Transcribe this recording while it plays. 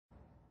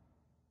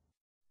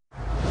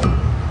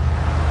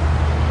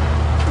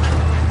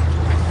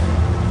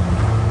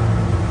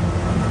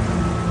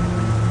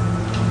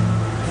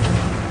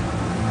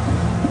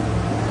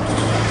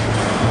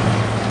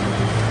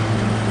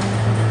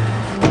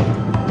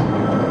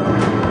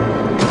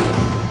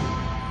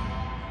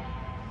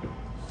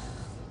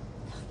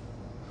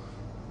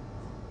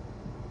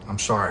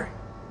sorry.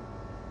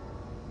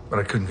 But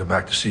I couldn't come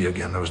back to see you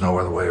again. There was no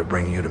other way of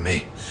bringing you to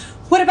me.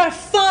 What about a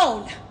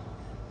phone?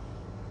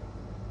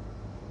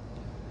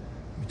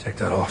 Let me take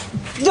that off.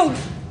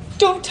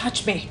 Don't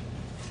touch me.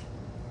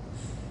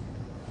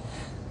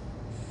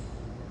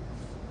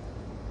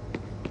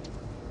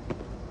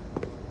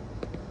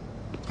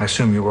 I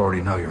assume you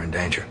already know you're in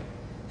danger.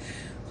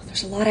 Well,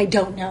 there's a lot I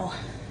don't know.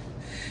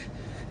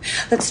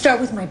 Let's start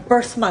with my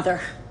birth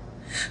mother.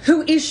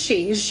 Who is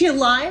she? Is she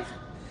alive?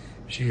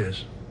 She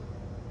is.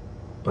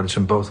 But it's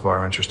in both of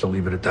our interests to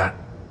leave it at that.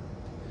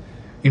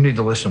 You need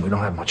to listen. We don't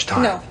have much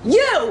time. No,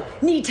 you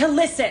need to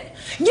listen.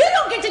 You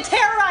don't get to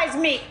terrorize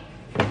me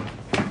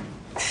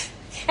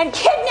and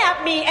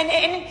kidnap me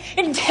and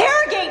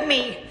interrogate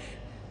me.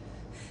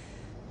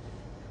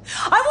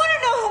 I want to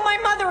know who my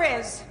mother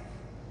is.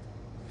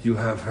 You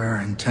have her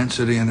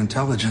intensity and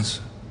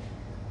intelligence.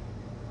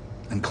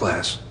 And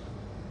class.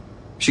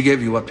 She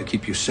gave you up to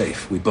keep you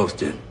safe. We both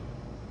did.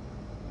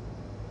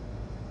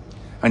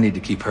 I need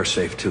to keep her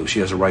safe, too. She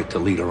has a right to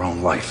lead her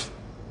own life.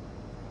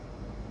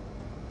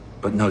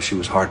 But no, she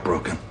was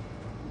heartbroken.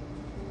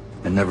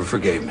 And never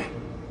forgave me.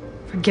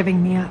 For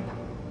giving me up.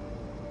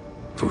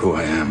 For who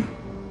I am.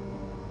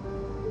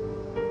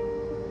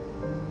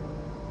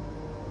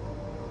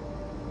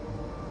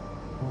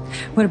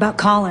 What about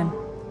Colin?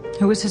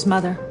 Who was his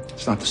mother?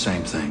 It's not the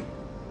same thing.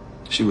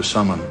 She was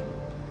someone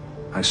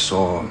I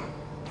saw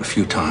a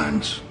few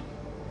times.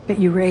 But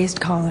you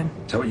raised Colin.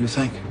 Is that what you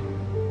think?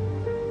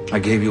 I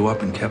gave you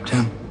up and kept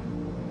him?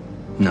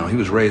 No, he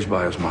was raised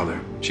by his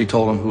mother. She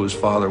told him who his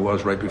father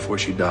was right before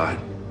she died.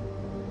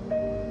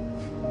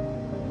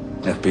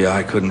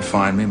 FBI couldn't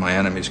find me, my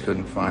enemies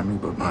couldn't find me,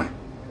 but my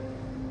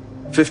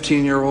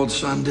 15-year-old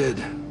son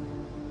did.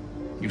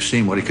 You've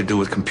seen what he could do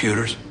with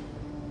computers.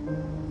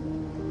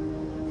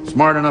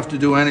 Smart enough to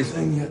do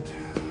anything, yet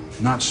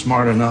not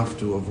smart enough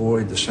to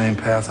avoid the same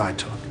path I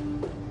took.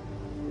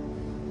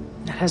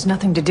 That has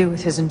nothing to do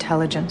with his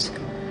intelligence.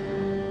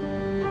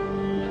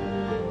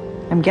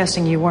 I'm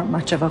guessing you weren't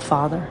much of a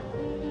father.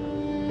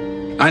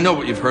 I know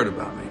what you've heard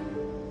about me.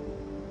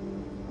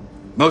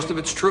 Most of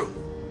it's true.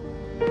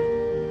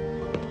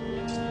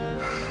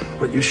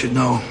 But you should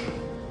know,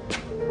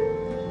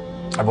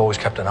 I've always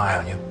kept an eye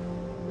on you.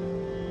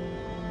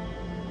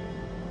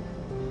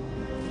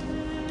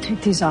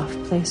 Take these off,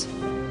 please.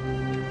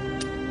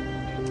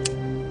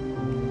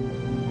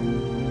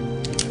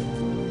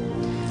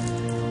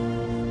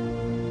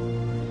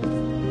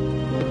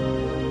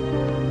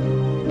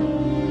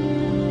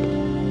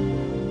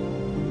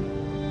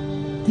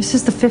 This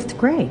is the 5th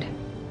grade.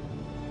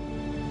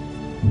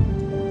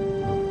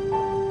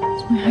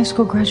 It's my high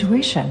school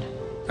graduation.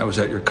 I was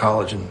at your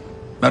college and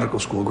medical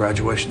school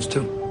graduations,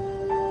 too.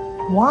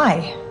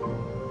 Why?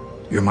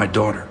 You're my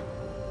daughter.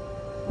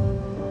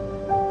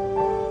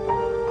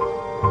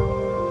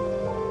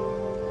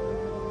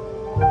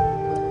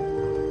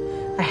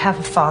 I have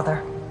a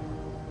father.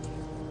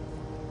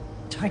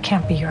 So I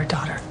can't be your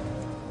daughter.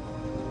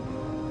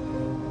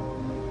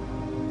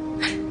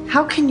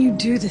 How can you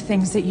do the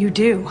things that you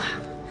do?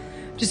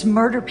 Just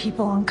murder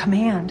people on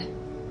command.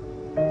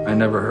 I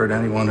never hurt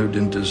anyone who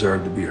didn't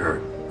deserve to be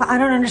hurt. I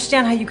don't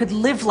understand how you could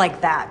live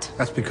like that.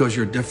 That's because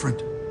you're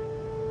different.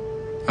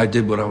 I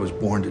did what I was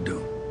born to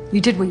do. You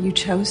did what you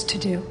chose to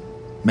do.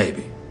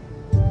 Maybe.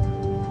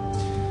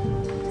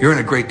 You're in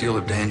a great deal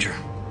of danger.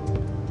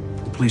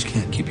 The police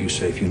can't keep you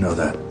safe, you know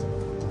that.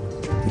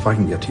 If I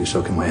can get to you,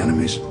 so can my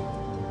enemies.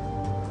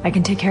 I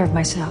can take care of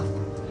myself.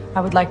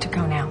 I would like to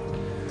go now.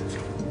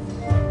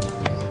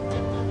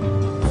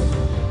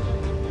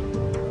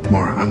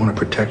 Maura, I want to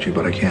protect you,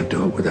 but I can't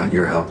do it without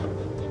your help.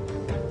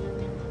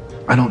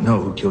 I don't know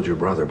who killed your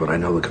brother, but I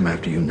know they'll come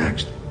after you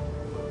next.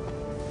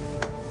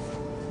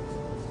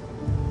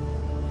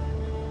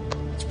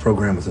 It's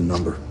programmed with a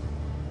number.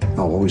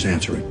 I'll always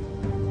answer it.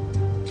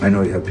 I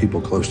know you have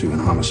people close to you in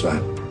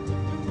homicide.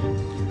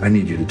 I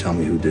need you to tell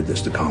me who did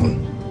this to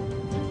Colin.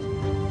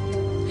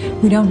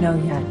 We don't know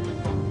yet.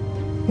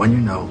 When you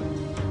know,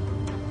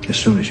 as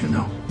soon as you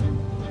know.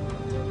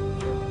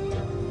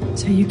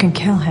 So you can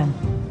kill him.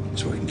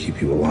 So I can keep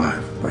you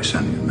alive by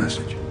sending a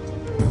message.